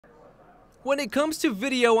When it comes to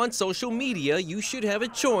video on social media, you should have a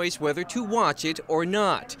choice whether to watch it or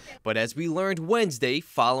not. But as we learned Wednesday,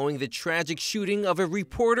 following the tragic shooting of a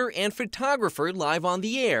reporter and photographer live on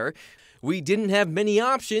the air, we didn't have many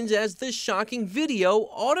options as the shocking video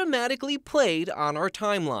automatically played on our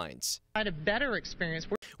timelines. I had a better experience.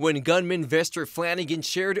 When gunman Vester Flanagan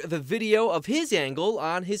shared the video of his angle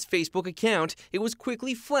on his Facebook account, it was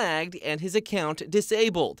quickly flagged and his account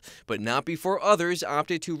disabled, but not before others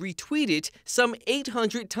opted to retweet it some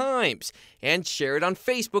 800 times and share it on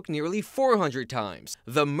Facebook nearly 400 times.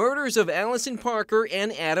 The murders of Allison Parker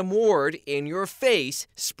and Adam Ward in your face,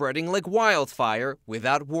 spreading like wildfire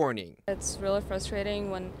without warning. It's really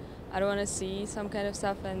frustrating when I don't want to see some kind of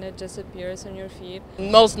stuff and it just appears on your feed.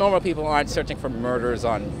 Most normal people aren't searching for murders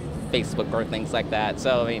on Facebook or things like that.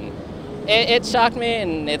 So, I mean, it shocked me,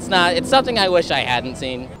 and it's something I wish I hadn't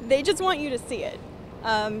seen. They just want you to see it.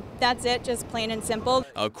 That's it, just plain and simple.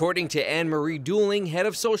 According to Anne-Marie Dooling, head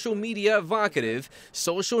of social media at Vocative,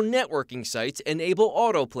 social networking sites enable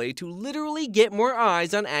Autoplay to literally get more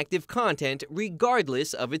eyes on active content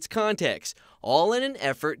regardless of its context, all in an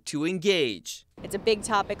effort to engage. It's a big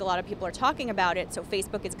topic, a lot of people are talking about it, so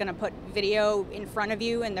Facebook is going to put video in front of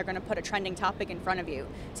you and they're going to put a trending topic in front of you.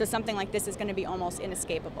 So something like this is going to be almost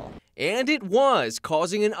inescapable. And it was,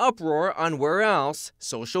 causing an uproar on where else?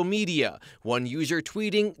 Social media. One user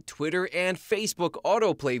tweeting, Twitter and Facebook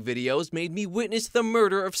autoplay videos made me witness the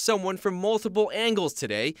murder of someone from multiple angles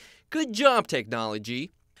today. Good job, technology.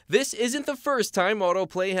 This isn't the first time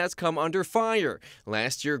Autoplay has come under fire.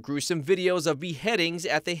 Last year, gruesome videos of beheadings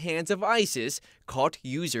at the hands of ISIS caught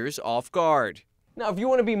users off guard. Now, if you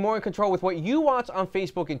want to be more in control with what you watch on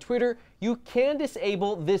Facebook and Twitter, you can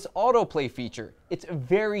disable this autoplay feature. It's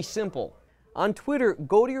very simple. On Twitter,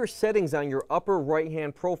 go to your settings on your upper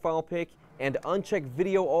right-hand profile pic and uncheck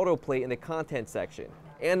video autoplay in the content section.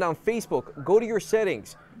 And on Facebook, go to your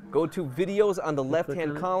settings, go to videos on the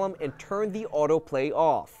left-hand column and turn the autoplay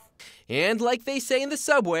off. And like they say in the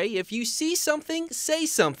subway, if you see something, say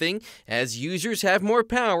something, as users have more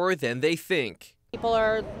power than they think. People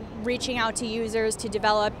are reaching out to users to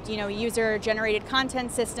develop, user-generated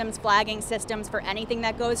content systems, flagging systems for anything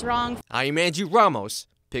that goes wrong. I'm Andrew Ramos,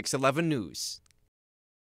 Pix 11 News.